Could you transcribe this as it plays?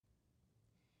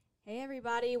Hey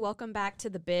everybody, welcome back to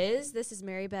The Biz. This is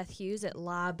Mary Beth Hughes at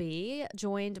Lobby,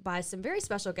 joined by some very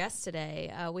special guests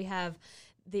today. We have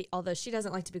although she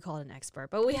doesn't like to be called an expert,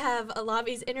 but we have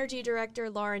Lobby's Energy Director,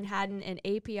 Lauren Haddon, and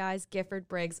API's Gifford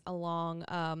Briggs along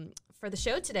for the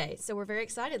show today. So we're very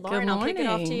excited. Lauren, I'll kick it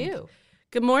off to you.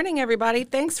 Good morning, everybody.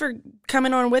 Thanks for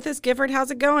coming on with us. Gifford,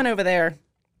 how's it going over there?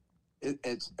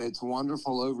 It's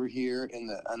wonderful over here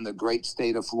in the great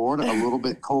state of Florida. A little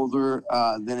bit colder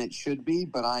than it should be,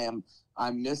 but I'm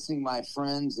missing my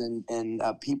friends and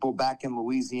people back in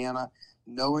Louisiana.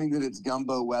 Knowing that it's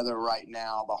gumbo weather right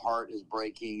now, the heart is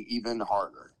breaking even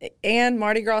harder. And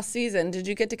Mardi Gras season. Did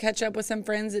you get to catch up with some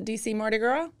friends at DC Mardi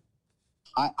Gras?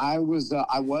 I was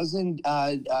in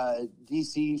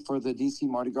DC for the DC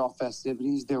Mardi Gras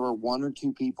festivities. There were one or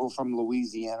two people from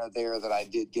Louisiana there that I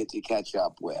did get to catch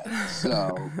up with.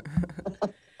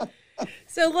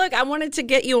 So look, I wanted to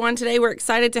get you on today. We're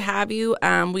excited to have you.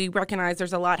 We recognize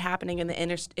there's a lot happening in the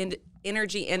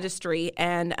energy industry,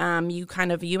 and you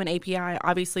and API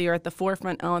obviously are at the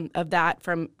forefront of that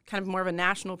from kind of more of a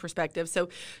national perspective. So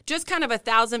just kind of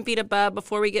 1,000 feet above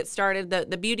before we get started,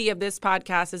 the beauty of this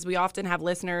podcast is we often have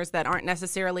listeners that aren't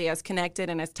necessarily as connected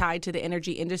and as tied to the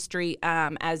energy industry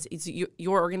as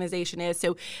your organization is.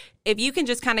 So if you can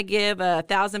just kind of give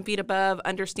 1,000 feet above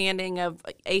understanding of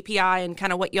API and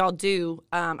kind of what y'all do,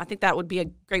 I think that would be a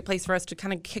great place for us to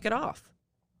kind of kick it off.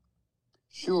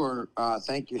 Sure.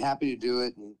 Thank you. Happy to do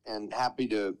it and happy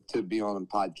to be on a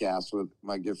podcast with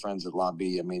my good friends at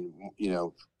Lobby. I mean,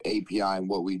 API and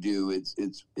what we do,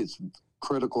 it's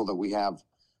critical that we have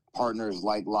partners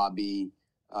like Lobby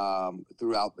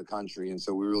throughout the country. And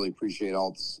so we really appreciate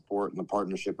all the support and the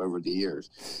partnership over the years.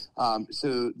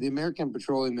 So the American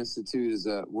Petroleum Institute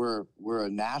we're a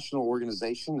national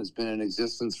organization that's been in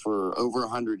existence for over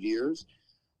 100 years.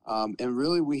 And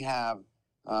really we have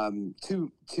two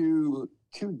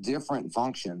different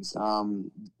functions.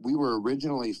 We were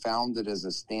originally founded as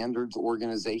a standards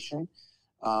organization,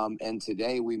 and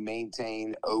today we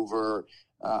maintain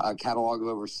a catalog of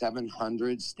over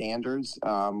 700 standards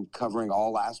covering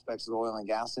all aspects of the oil and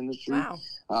gas industry.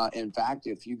 Wow. In fact,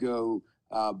 if you go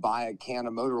buy a can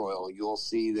of motor oil, you'll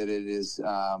see that it is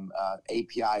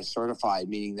API certified,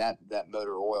 meaning that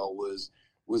motor oil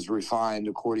was refined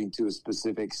according to a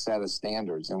specific set of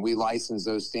standards. And we license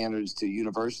those standards to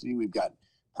university. We've got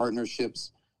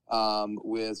partnerships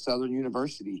with Southern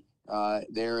University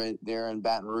there in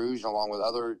Baton Rouge, along with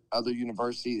other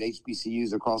universities,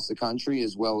 HBCUs across the country,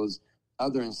 as well as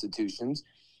other institutions.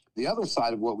 The other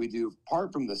side of what we do,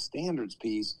 apart from the standards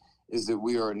piece, is that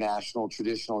we are a national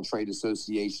traditional trade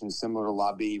association similar to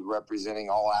Lobby, representing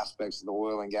all aspects of the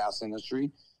oil and gas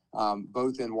industry,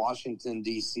 both in Washington,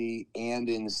 D.C., and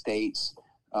in the states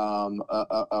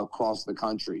across the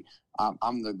country.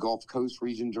 I'm the Gulf Coast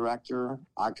Region Director.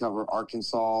 I cover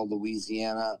Arkansas,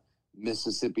 Louisiana,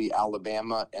 Mississippi,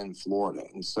 Alabama, and Florida.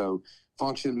 And so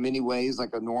function in many ways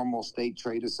like a normal state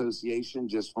trade association,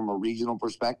 just from a regional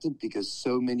perspective, because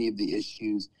so many of the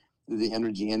issues that the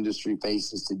energy industry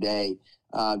faces today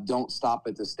don't stop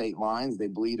at the state lines. They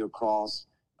bleed across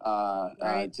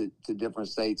Right. to different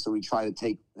states. So we try to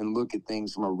take and look at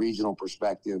things from a regional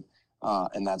perspective,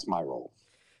 and that's my role.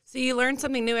 So you learn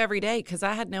something new every day, because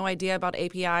I had no idea about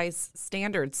API's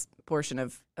standards portion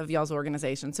of y'all's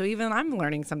organization. So even I'm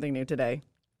learning something new today.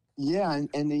 Yeah,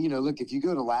 and look, if you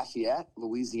go to Lafayette,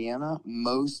 Louisiana,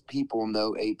 most people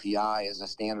know API as a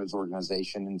standards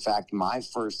organization. In fact, my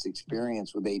first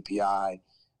experience with API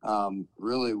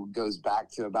really goes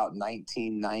back to about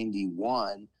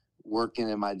 1991, working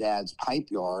in my dad's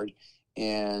pipe yard,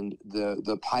 and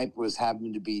the pipe was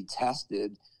having to be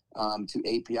tested to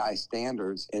API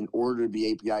standards in order to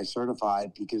be API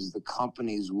certified, because the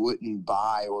companies wouldn't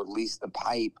buy or lease the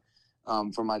pipe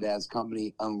from my dad's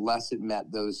company unless it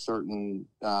met those certain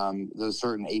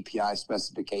API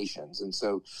specifications. And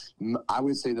so I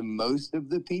would say the most of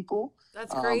the people,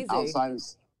 That's crazy.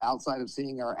 outside of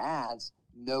seeing our ads,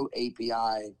 know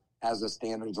API as a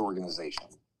standards organization.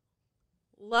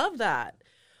 Love that.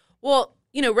 Well,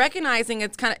 recognizing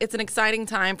it's an exciting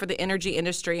time for the energy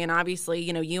industry, and obviously,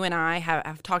 you and I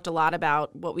have talked a lot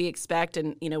about what we expect,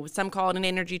 and some call it an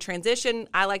energy transition.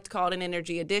 I like to call it an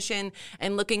energy addition,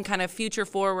 and looking kind of future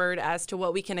forward as to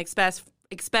what we can expect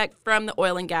from the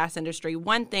oil and gas industry.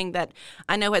 One thing that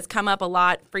I know has come up a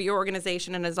lot for your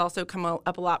organization and has also come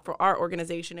up a lot for our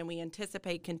organization, and we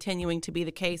anticipate continuing to be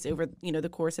the case over the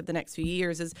course of the next few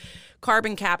years, is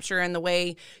carbon capture, and the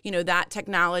way that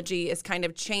technology is kind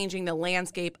of changing the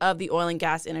landscape of the oil and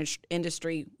gas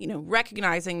industry.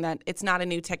 Recognizing that it's not a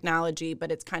new technology, but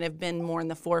it's kind of been more in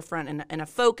the forefront and a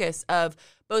focus of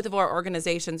both of our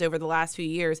organizations over the last few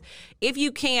years. If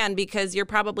you can, because you're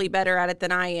probably better at it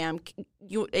than I am,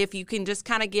 if you can just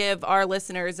kind of give our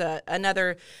listeners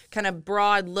another kind of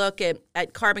broad look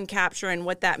at carbon capture and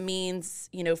what that means,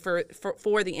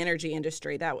 for the energy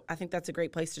industry, I think that's a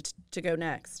great place to go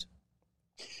next.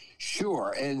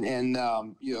 Sure, and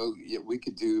we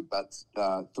could do about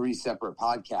 3 separate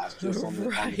podcasts just on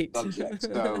the subject.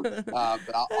 So,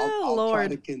 but I'll try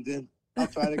to condense. I'll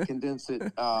try to condense it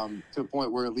to a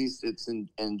point where at least it's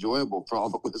enjoyable for all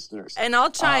the listeners. And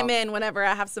I'll chime in whenever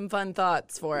I have some fun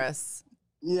thoughts for us.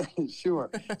 Yeah,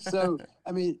 sure. So,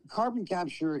 I mean, carbon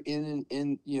capture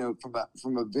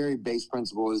from a very base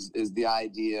principle is the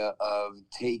idea of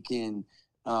taking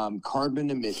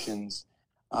carbon emissions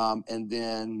and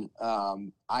then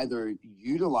either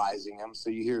utilizing them. So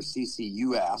you hear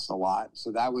CCUS a lot.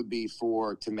 So that would be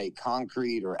to make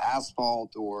concrete or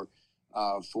asphalt or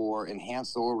for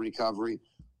enhanced oil recovery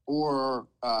or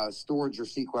storage or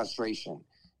sequestration.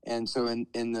 And so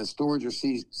in the storage or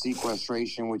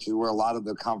sequestration, which is where a lot of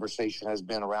the conversation has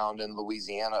been around in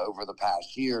Louisiana over the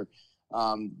past year,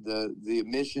 the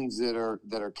emissions that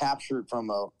are captured from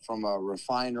a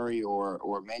refinery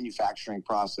or manufacturing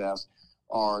process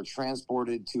are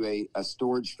transported to a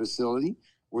storage facility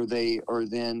where they are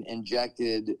then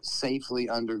injected safely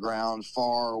underground,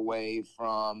 far away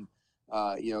from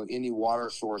any water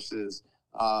sources.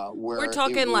 Where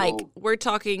we're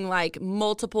talking like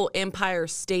multiple Empire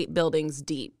State Buildings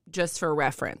deep, just for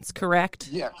reference, correct?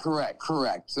 Yeah,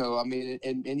 correct. So, I mean,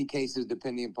 in many cases,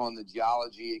 depending upon the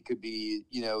geology, it could be,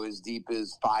 as deep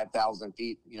as 5,000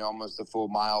 feet, almost a full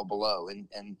mile below.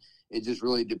 And it just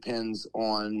really depends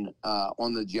on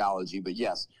the geology. But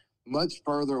yes, much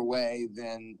further away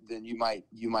than you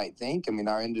might think. I mean,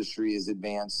 our industry has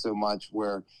advanced so much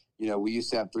where, we used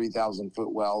to have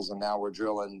 3,000-foot wells, and now we're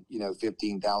drilling,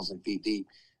 15,000 feet deep.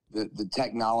 The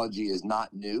technology is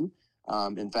not new.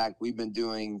 In fact, we've been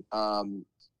doing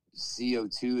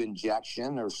CO2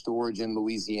 injection or storage in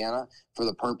Louisiana for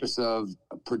the purpose of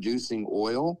producing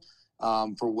oil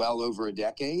for well over a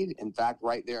decade. In fact,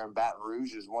 right there in Baton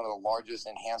Rouge is one of the largest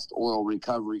enhanced oil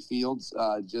recovery fields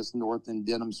just north in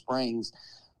Denham Springs.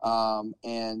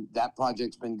 And that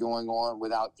project's been going on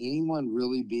without anyone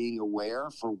really being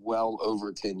aware for well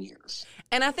over 10 years.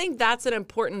 And I think that's an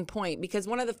important point because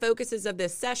one of the focuses of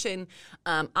this session,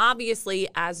 obviously,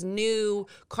 as new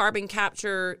carbon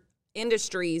capture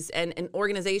industries and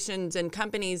organizations and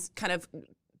companies kind of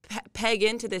peg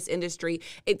into this industry,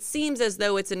 it seems as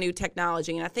though it's a new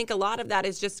technology. And I think a lot of that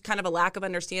is just kind of a lack of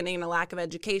understanding and a lack of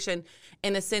education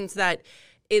in the sense that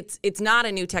it's not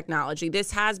a new technology.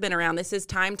 This has been around. This is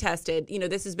time tested.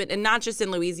 This has been, and not just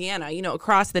in Louisiana,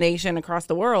 across the nation, across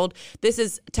the world, this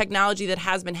is technology that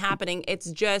has been happening. It's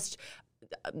just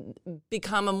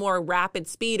become a more rapid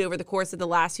speed over the course of the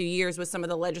last few years with some of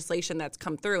the legislation that's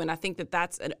come through. And I think that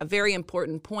that's a very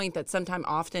important point that sometimes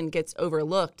often gets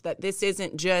overlooked, that this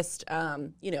isn't just,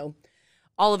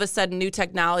 all of a sudden new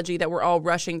technology that we're all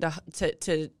rushing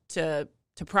to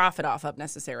profit off of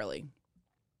necessarily.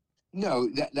 No,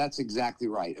 that's exactly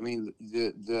right. I mean,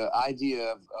 the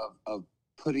idea of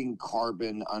putting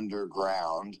carbon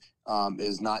underground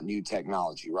is not new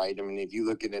technology, right? I mean, if you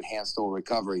look at enhanced oil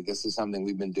recovery, this is something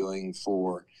we've been doing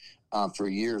for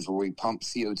years, where we pump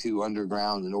CO2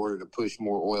 underground in order to push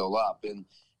more oil up. And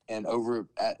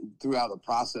throughout the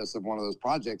process of one of those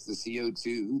projects, the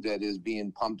CO2 that is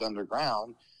being pumped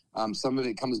underground, some of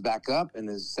it comes back up and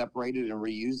is separated and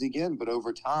reused again. But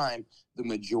over time, the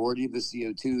majority of the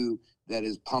CO2 that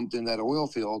is pumped in that oil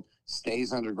field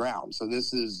stays underground. So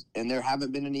and there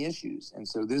haven't been any issues. And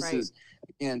so this is,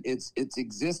 again, it's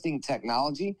existing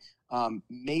technology,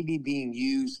 maybe being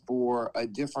used for a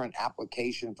different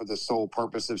application for the sole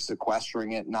purpose of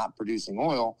sequestering it, not producing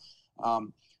oil.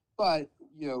 But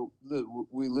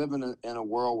we live in a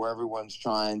world where everyone's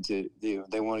trying to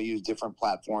they want to use different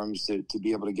platforms to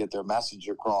be able to get their message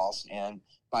across. And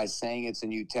by saying it's a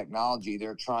new technology,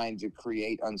 they're trying to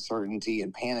create uncertainty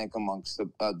and panic amongst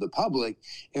the public.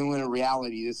 And when in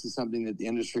reality, this is something that the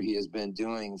industry has been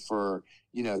doing for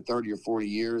 30 or 40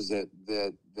 years.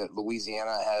 That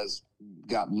Louisiana has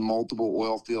got multiple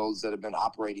oil fields that have been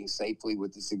operating safely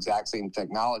with this exact same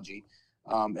technology.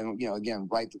 And again,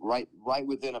 right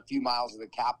within a few miles of the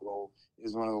Capitol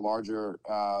is one of the larger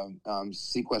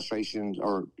sequestration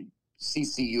or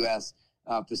CCUS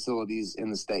facilities in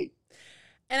the state.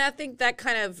 And I think that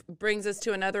kind of brings us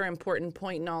to another important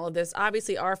point in all of this.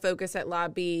 Obviously, our focus at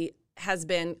LAB has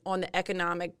been on the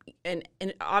economic and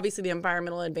obviously the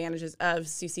environmental advantages of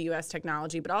CCUS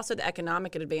technology, but also the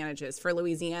economic advantages for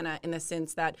Louisiana in the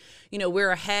sense that,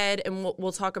 we're ahead, and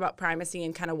we'll talk about primacy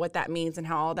and kind of what that means and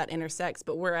how all that intersects,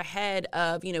 but we're ahead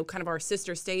of, kind of our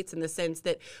sister states in the sense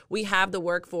that we have the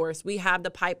workforce, we have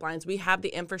the pipelines, we have the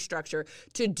infrastructure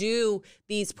to do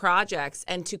these projects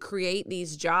and to create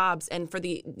these jobs and for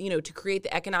the, to create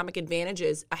the economic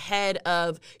advantages ahead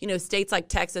of, states like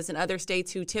Texas and other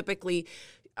states who typically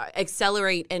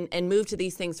accelerate and move to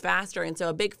these things faster. And so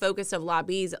a big focus of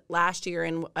lobbies last year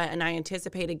and I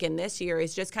anticipate again this year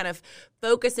is just kind of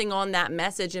focusing on that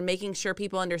message and making sure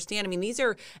people understand. I mean, these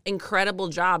are incredible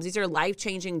jobs. These are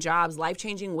life-changing jobs,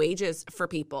 life-changing wages for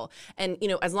people. And,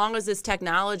 as long as this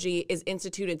technology is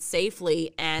instituted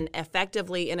safely and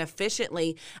effectively and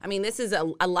efficiently, I mean, this is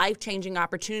a life-changing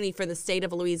opportunity for the state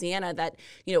of Louisiana that,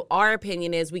 our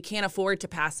opinion is we can't afford to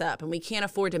pass up and we can't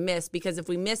afford to miss, because if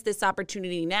we miss this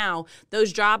opportunity now,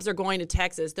 those jobs are going to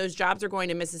Texas, those jobs are going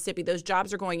to Mississippi, those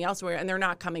jobs are going elsewhere, and they're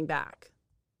not coming back.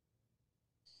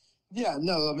 Yeah,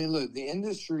 no, I mean, look, the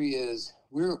industry is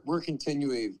we're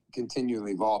continually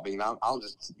evolving. I'll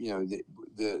just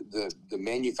the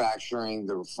manufacturing,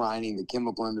 the refining, the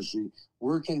chemical industry,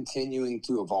 we're continuing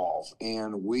to evolve,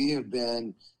 and we have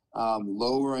been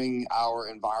lowering our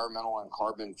environmental and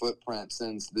carbon footprint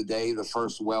since the day the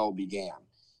first well began.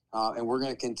 And we're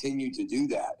going to continue to do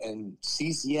that. And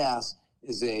CCS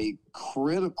is a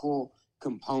critical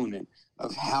component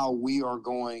of how we are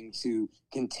going to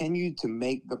continue to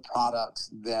make the products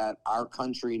that our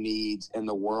country needs and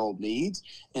the world needs,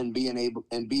 and be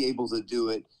able to do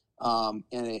it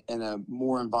in a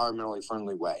more environmentally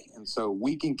friendly way. And so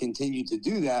we can continue to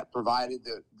do that, provided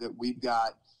that we've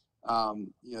got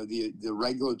the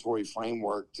regulatory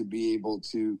framework to be able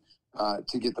to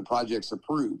get the projects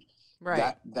approved.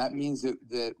 Right. That means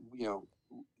that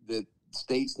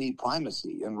states need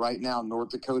primacy. And right now,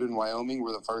 North Dakota and Wyoming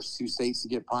were the first two states to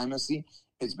get primacy.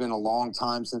 It's been a long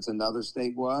time since another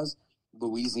state was.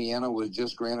 Louisiana was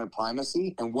just granted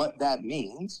primacy. And what that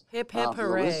means, hip, hip, for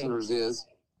hooray. the listeners is,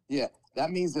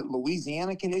 that means that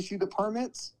Louisiana can issue the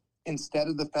permits instead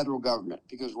of the federal government.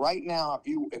 Because right now,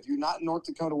 if you're not in North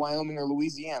Dakota, Wyoming, or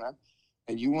Louisiana,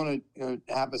 and you want to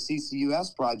have a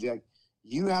CCUS project,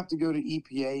 you have to go to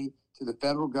EPA, to the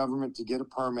federal government, to get a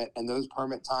permit, and those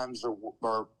permit times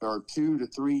are 2 to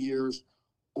 3 years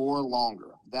or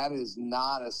longer. That is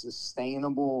not a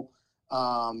sustainable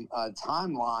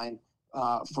timeline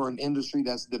for an industry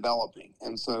that's developing.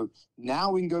 And so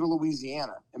now we can go to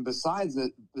Louisiana, and besides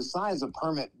a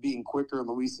permit being quicker in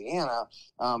Louisiana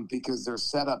because they're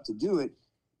set up to do it,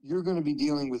 you're going to be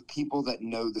dealing with people that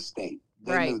know the state.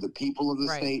 They know the people of the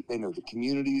state. They know the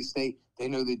community of the state. They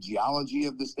know the geology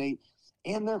of the state.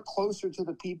 And they're closer to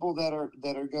the people that are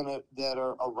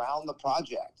around the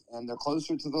project, and they're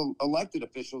closer to the elected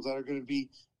officials that are going to be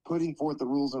putting forth the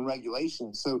rules and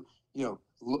regulations. So,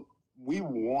 we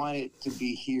want it to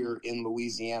be here in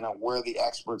Louisiana, where the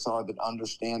experts are that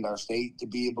understand our state, to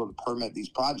be able to permit these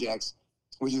projects,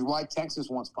 which is why Texas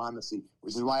wants primacy,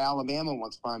 which is why Alabama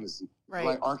wants primacy,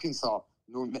 why Arkansas,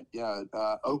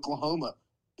 Oklahoma,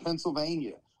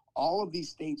 Pennsylvania, all of these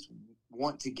states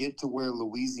want to get to where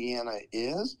Louisiana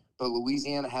is, but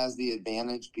Louisiana has the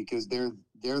advantage because they're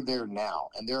there now,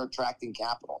 and they're attracting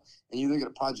capital. And you look at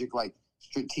a project like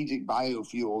Strategic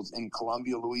Biofuels in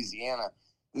Columbia, Louisiana.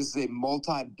 This is a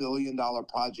multi-billion-dollar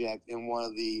project in one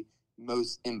of the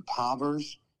most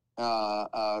impoverished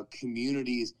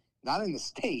communities, not in the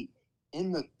state,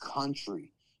 in the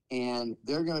country. And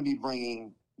they're going to be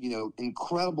bringing,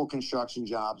 incredible construction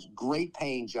jobs, great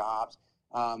paying jobs,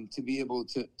 to be able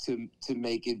to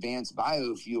make advanced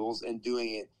biofuels, and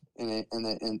doing it in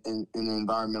an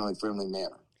environmentally friendly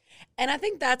manner. And I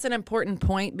think that's an important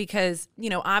point because,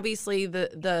 obviously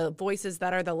the voices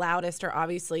that are the loudest are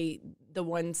obviously the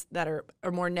ones that are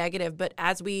more negative. But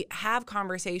as we have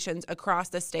conversations across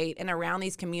the state and around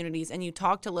these communities, and you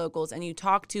talk to locals and you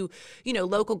talk to,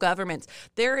 local governments,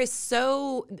 there is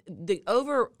the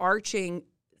overarching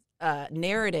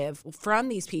narrative from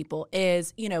these people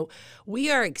is,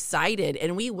 we are excited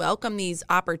and we welcome these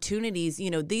opportunities.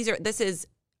 This is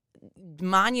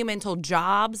monumental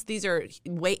jobs. These are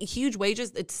huge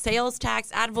wages. It's sales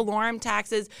tax, ad valorem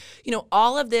taxes.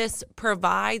 All of this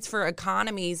provides for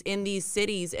economies in these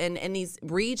cities and in these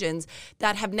regions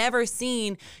that have never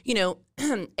seen, $80,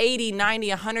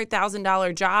 $90,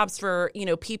 $100,000 jobs for,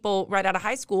 people right out of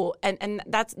high school. And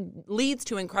that leads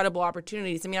to incredible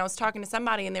opportunities. I mean, I was talking to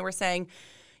somebody and they were saying,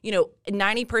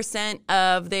 90%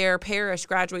 of their parish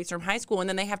graduates from high school, and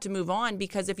then they have to move on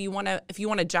because if you want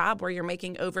a job where you're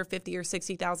making over $50,000 or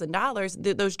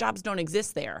 $60,000, those jobs don't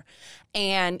exist there.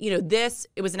 And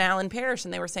it was an Allen parish,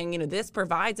 and they were saying this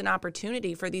provides an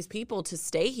opportunity for these people to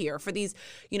stay here, for these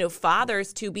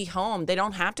fathers to be home. They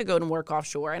don't have to go and work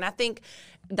offshore. And I think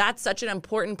that's such an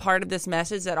important part of this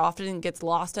message that often gets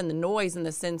lost in the noise, in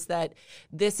the sense that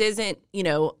this isn't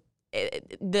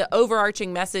the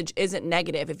overarching message isn't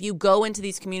negative. If you go into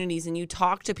these communities and you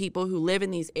talk to people who live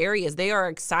in these areas, they are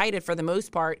excited for the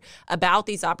most part about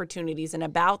these opportunities and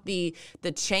about the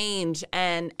change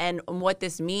and what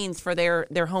this means for their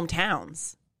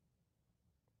hometowns.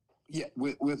 Yeah,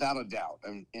 without a doubt.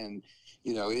 And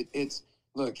it's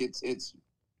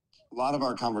a lot of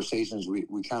our conversations,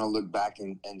 we kind of look back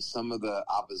and some of the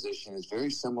opposition is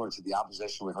very similar to the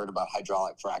opposition we heard about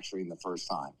hydraulic fracturing the first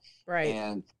time. Right.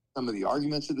 And some of the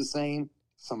arguments are the same.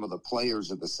 Some of the players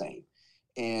are the same.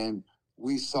 And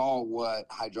we saw what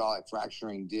hydraulic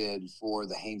fracturing did for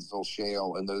the Haynesville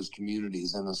Shale and those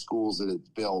communities and the schools that it's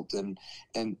built.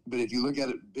 But if you look at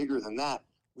it bigger than that,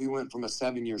 we went from a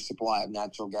 7-year supply of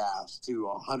natural gas to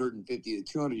a 150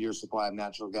 to 200-year supply of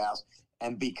natural gas.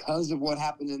 And because of what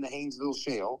happened in the Haynesville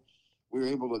Shale, we were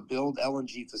able to build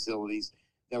LNG facilities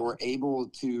that were able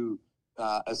to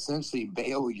essentially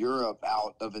bail Europe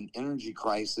out of an energy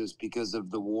crisis because of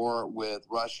the war with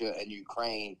Russia and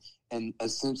Ukraine, and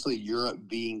essentially Europe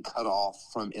being cut off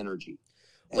from energy.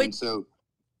 And so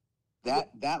that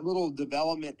little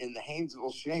development in the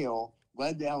Haynesville Shale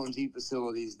led to LNG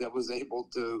facilities that was able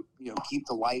to keep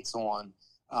the lights on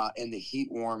and the heat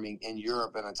warming in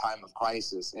Europe in a time of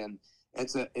crisis. And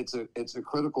it's a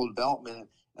critical development,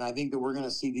 and I think that we're going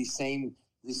to see the same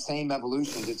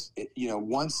evolutions.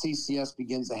 Once CCS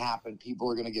begins to happen, people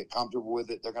are going to get comfortable with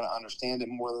it. They're going to understand it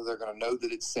more. They're going to know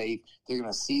that it's safe. They're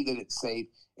going to see that it's safe,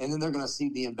 and then they're going to see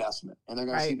the investment, and they're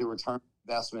going to see the return on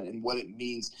investment and what it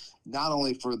means not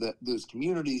only for those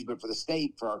communities, but for the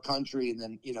state, for our country, and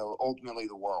then ultimately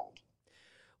the world.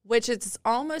 Which it's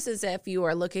almost as if you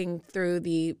are looking through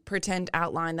the pretend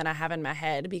outline that I have in my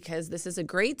head, because this is a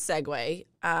great segue.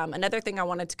 Another thing I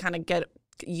wanted to kind of get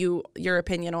your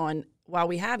opinion on while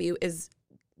we have you is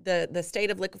the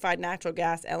state of liquefied natural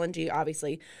gas, LNG,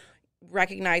 obviously,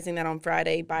 recognizing that on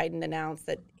Friday Biden announced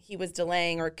that he was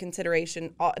delaying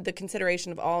the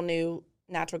consideration of all new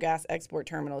natural gas export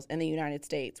terminals in the United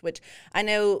States, which I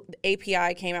know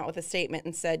API came out with a statement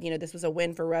and said, this was a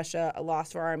win for Russia, a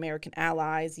loss for our American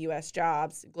allies, U.S.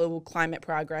 jobs, global climate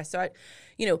progress. So,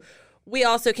 we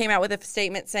also came out with a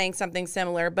statement saying something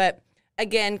similar, but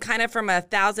again, kind of from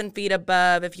 1,000 feet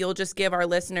above, if you'll just give our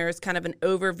listeners kind of an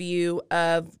overview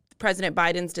of President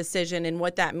Biden's decision and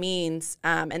what that means,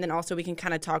 and then also we can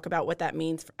kind of talk about what that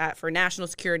means for national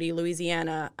security,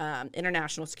 Louisiana,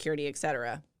 international security, et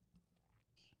cetera.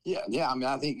 Yeah. I mean,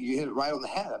 I think you hit it right on the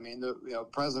head. I mean,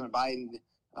 President Biden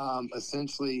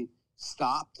essentially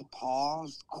stopped,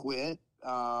 paused, quit,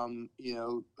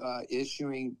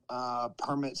 issuing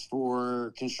permits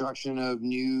for construction of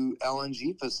new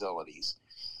LNG facilities.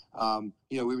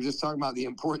 We were just talking about the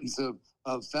importance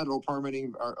of federal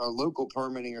permitting or local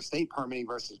permitting or state permitting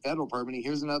versus federal permitting.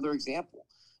 Here's another example.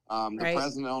 The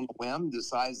president on a whim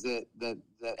decides that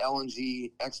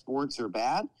LNG exports are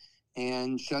bad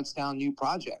and shuts down new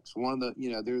projects. One of the,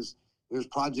 there's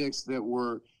projects that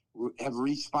have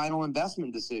reached final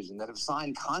investment decision, that have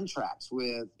signed contracts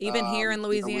with even here in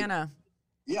Louisiana.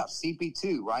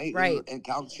 CP2, right? And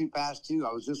Calcasieu Pass 2.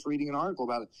 I was just reading an article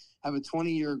about it. Have a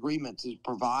 20-year agreement to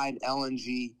provide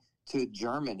LNG to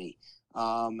Germany.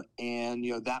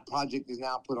 That project is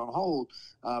now put on hold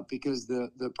because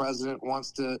the president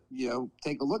wants to,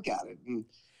 take a look at it.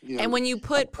 And when you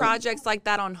put projects like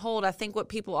that on hold, I think what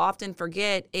people often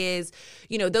forget is,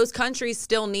 those countries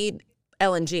still need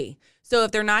LNG. So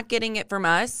if they're not getting it from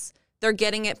us, they're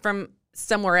getting it from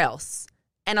somewhere else.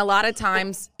 And a lot of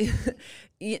times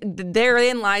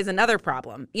therein lies another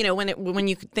problem. When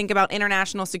you think about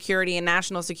international security and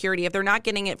national security, if they're not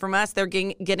getting it from us, they're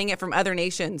getting it from other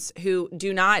nations who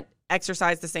do not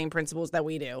exercise the same principles that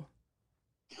we do.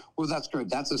 Well, that's good.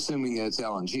 That's assuming that it's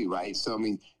LNG, right? So, I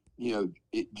mean,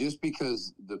 just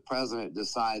because the president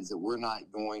decides that we're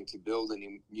not going to build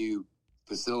any new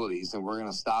facilities and we're going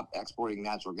to stop exporting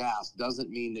natural gas doesn't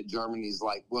mean that Germany's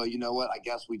like, well, you know what? I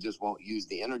guess we just won't use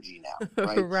the energy now,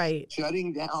 right? Right.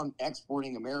 Shutting down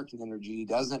exporting American energy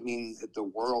doesn't mean that the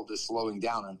world is slowing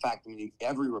down. In fact,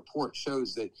 every report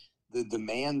shows that the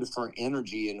demand for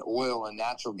energy and oil and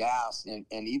natural gas and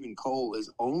even coal is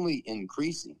only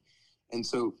increasing. And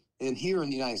so, and here in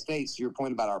the United States, to your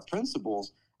point about our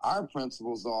principles, Our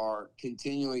principles are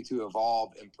continuing to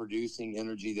evolve and producing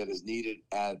energy that is needed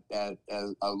at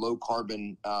a low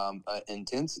carbon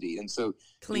intensity. And so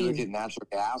Clean. you look at natural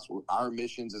gas, our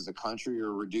emissions as a country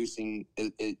are reducing,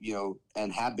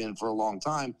 and have been for a long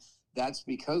time. That's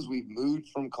because we've moved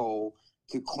from coal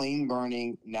to clean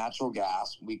burning natural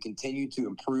gas. We continue to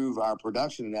improve our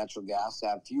production of natural gas to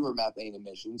have fewer methane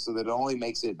emissions so that it only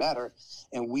makes it better.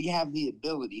 And we have the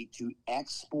ability to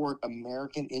export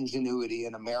American ingenuity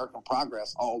and American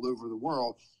progress all over the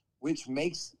world, which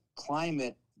makes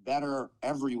climate better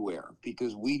everywhere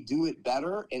because we do it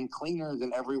better and cleaner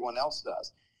than everyone else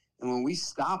does. And when we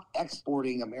stop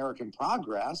exporting American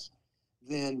progress,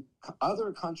 then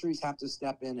other countries have to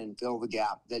step in and fill the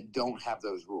gap that don't have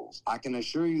those rules. I can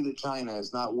assure you that China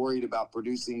is not worried about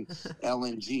producing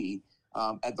LNG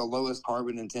at the lowest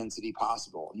carbon intensity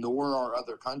possible, nor are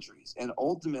other countries. And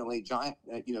ultimately,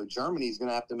 Germany is going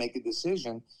to have to make a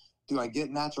decision. Do I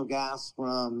get natural gas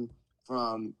from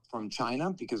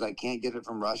China because I can't get it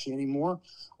from Russia anymore?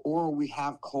 Or we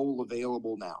have coal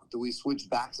available now. Do we switch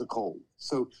back to coal?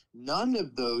 So none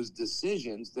of those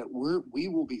decisions that we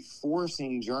will be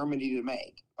forcing Germany to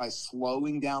make by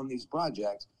slowing down these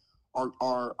projects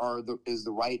is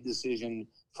the right decision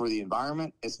for the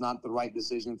environment. It's not the right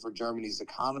decision for Germany's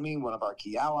economy, one of our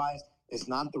key allies. It's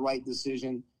not the right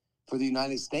decision for the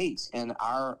United States and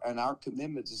our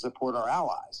commitment to support our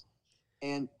allies.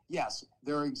 And yes,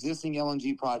 there are existing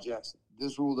LNG projects.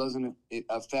 This rule doesn't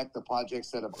affect the projects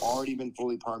that have already been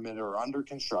fully permitted or under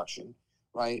construction,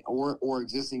 right? Or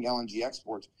existing LNG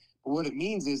exports. But what it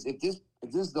means is if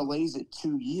this delays it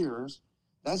 2 years,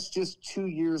 that's just 2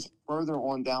 years further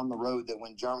on down the road that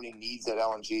when Germany needs that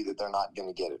LNG that they're not going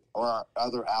to get it, or our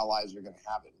other allies are going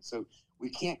to have it. So we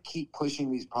can't keep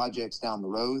pushing these projects down the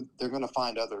road. They're going to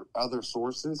find other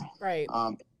sources. Right.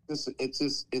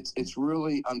 It's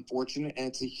really unfortunate, and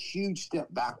it's a huge step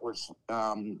backwards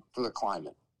for the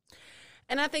climate.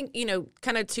 And I think,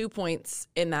 kind of 2 points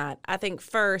in that. I think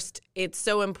first, it's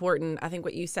so important. I think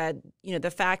what you said,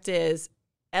 the fact is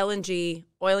LNG,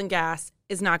 oil and gas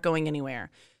is not going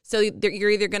anywhere. So you're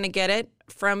either going to get it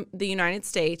from the United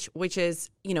States, which is,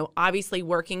 obviously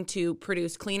working to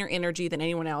produce cleaner energy than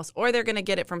anyone else, or they're going to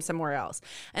get it from somewhere else.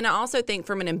 And I also think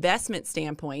from an investment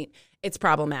standpoint, it's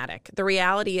problematic. The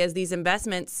reality is these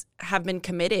investments have been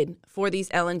committed for these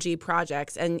LNG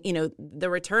projects. And, the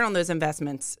return on those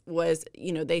investments was,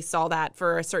 they saw that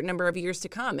for a certain number of years to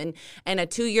come. And a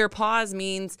 2-year pause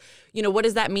means, what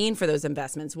does that mean for those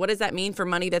investments? What does that mean for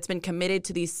money that's been committed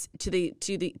to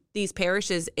these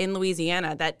parishes in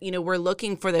Louisiana that, we're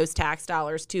looking for those tax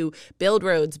dollars to build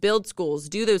roads, build schools,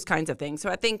 do those kinds of things. So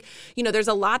I think, there's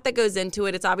a lot that goes into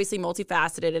it. It's obviously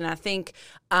multifaceted. And I think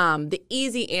the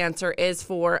easy answer is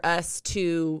for us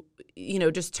to,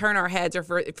 just turn our heads, or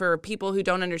for people who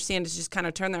don't understand, to just kind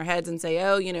of turn their heads and say,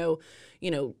 oh,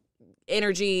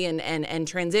 energy and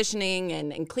transitioning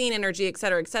and clean energy, et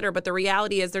cetera, et cetera. But the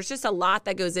reality is there's just a lot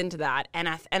that goes into that. And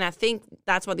I think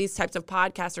that's why these types of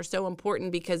podcasts are so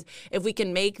important, because if we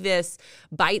can make this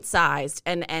bite-sized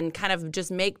and kind of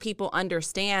just make people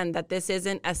understand that this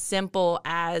isn't as simple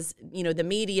as, the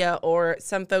media or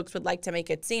some folks would like to make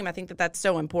it seem, I think that that's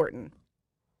so important.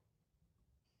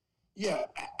 Yeah,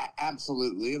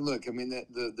 absolutely. And look, I mean,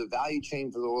 the value chain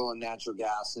for the oil and natural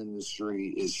gas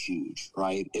industry is huge,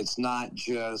 right? It's not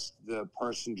just the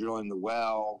person drilling the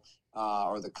well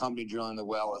or the company drilling the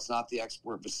well. It's not the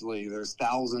export facility. There's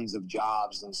thousands of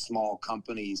jobs and small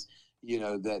companies,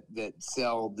 that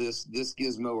sell this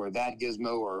gizmo or that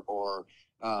gizmo or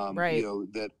right.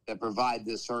 That provide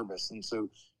this service. And so,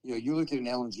 you look at an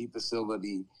LNG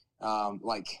facility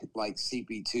like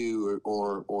CP2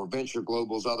 or Venture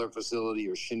Global's other facility,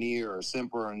 or Cheniere or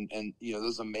Semper, and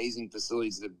those amazing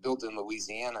facilities that are built in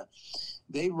Louisiana,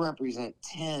 they represent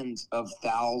tens of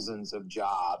thousands of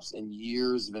jobs and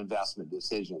years of investment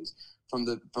decisions from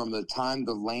the time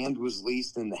the land was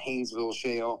leased in the Haynesville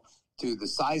Shale, to the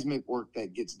seismic work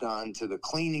that gets done, to the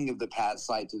cleaning of the pad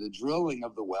site, to the drilling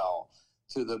of the well,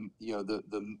 to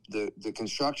the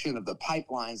construction of the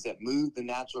pipelines that move the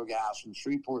natural gas from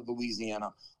Shreveport,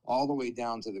 Louisiana, all the way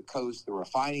down to the coast, the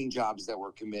refining jobs that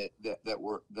were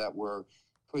that were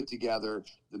put together,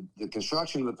 the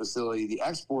construction of the facility, the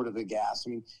export of the gas.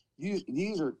 I mean,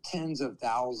 these are tens of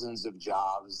thousands of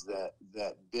jobs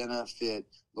that benefit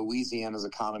Louisiana's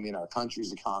economy and our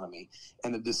country's economy.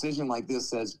 And a decision like this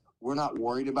says, we're not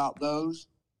worried about those.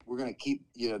 We're going to keep,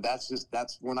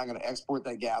 we're not going to export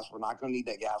that gas. We're not going to need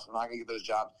that gas. We're not going to get those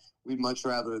jobs. We'd much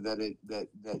rather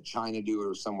that China do it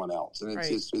or someone else. And it's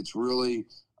right. it's really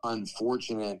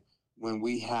unfortunate when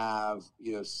we have,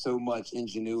 so much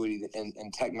ingenuity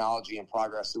and technology and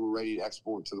progress that we're ready to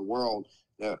export to the world,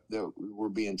 that we're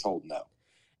being told no.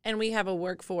 And we have a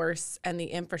workforce and the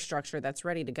infrastructure that's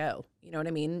ready to go. You know what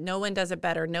I mean? No one does it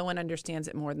better. No one understands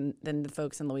it more than the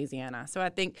folks in Louisiana. So I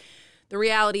think the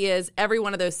reality is every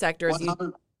one of those sectors.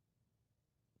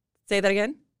 Say that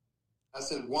again? I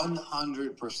said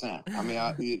 100%. I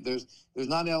mean, there's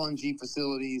not LNG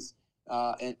facilities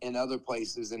in other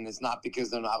places, and it's not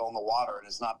because they're not on the water, and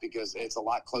it's not because it's a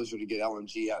lot closer to get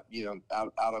LNG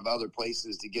out of other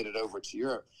places to get it over to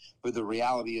Europe. But the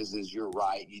reality is you're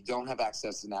right. You don't have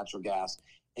access to natural gas,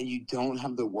 and you don't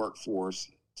have the workforce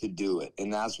to do it,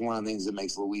 and that's one of the things that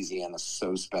makes Louisiana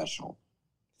so special.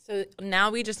 So now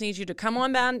we just need you to come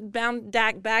on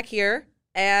back here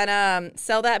and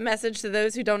sell that message to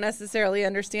those who don't necessarily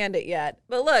understand it yet.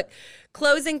 But look,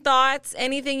 closing thoughts,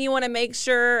 anything you want to make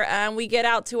sure we get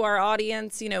out to our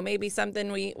audience, maybe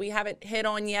something we haven't hit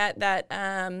on yet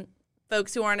that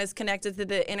folks who aren't as connected to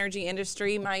the energy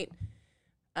industry might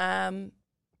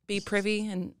be privy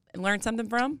and learn something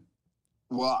from?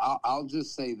 Well, I'll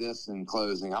just say this in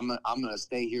closing. I'm going to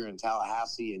stay here in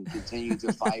Tallahassee and continue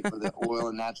to fight for the oil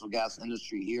and natural gas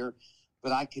industry here.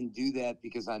 But I can do that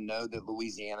because I know that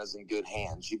Louisiana's in good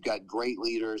hands. You've got great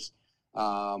leaders at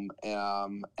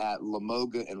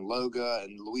Lamoga and Loga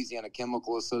and Louisiana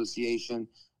Chemical Association.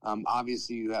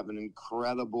 Obviously, you have an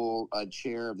incredible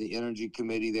chair of the Energy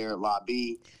Committee there at La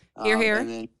B. Here.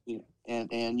 And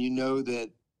then, you know that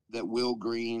Will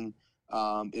Green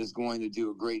is going to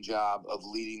do a great job of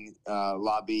leading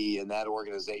La B and that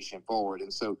organization forward.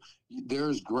 And so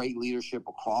there's great leadership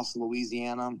across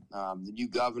Louisiana. The new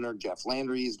governor, Jeff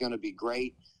Landry, is going to be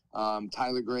great.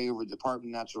 Tyler Gray over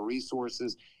Department of Natural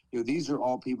Resources. These are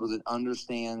all people that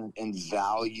understand and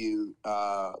value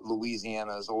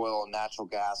Louisiana's oil and natural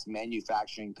gas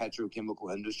manufacturing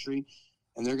petrochemical industry.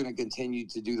 And they're going to continue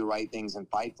to do the right things and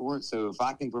fight for it. So if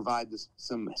I can provide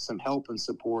some help and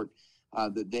support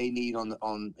that they need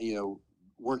on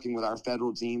working with our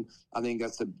federal team, I think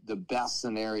that's the best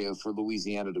scenario for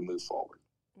Louisiana to move forward.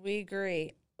 We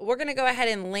agree. We're going to go ahead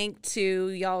and link to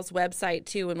y'all's website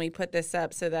too when we put this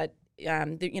up, so that I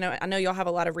know y'all have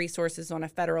a lot of resources on a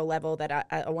federal level that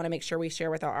I want to make sure we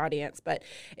share with our audience. But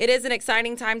it is an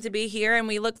exciting time to be here, and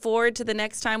we look forward to the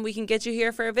next time we can get you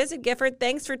here for a visit. Gifford,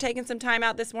 thanks for taking some time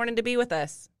out this morning to be with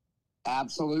us.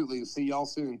 Absolutely. See y'all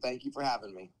soon. Thank you for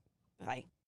having me. Bye.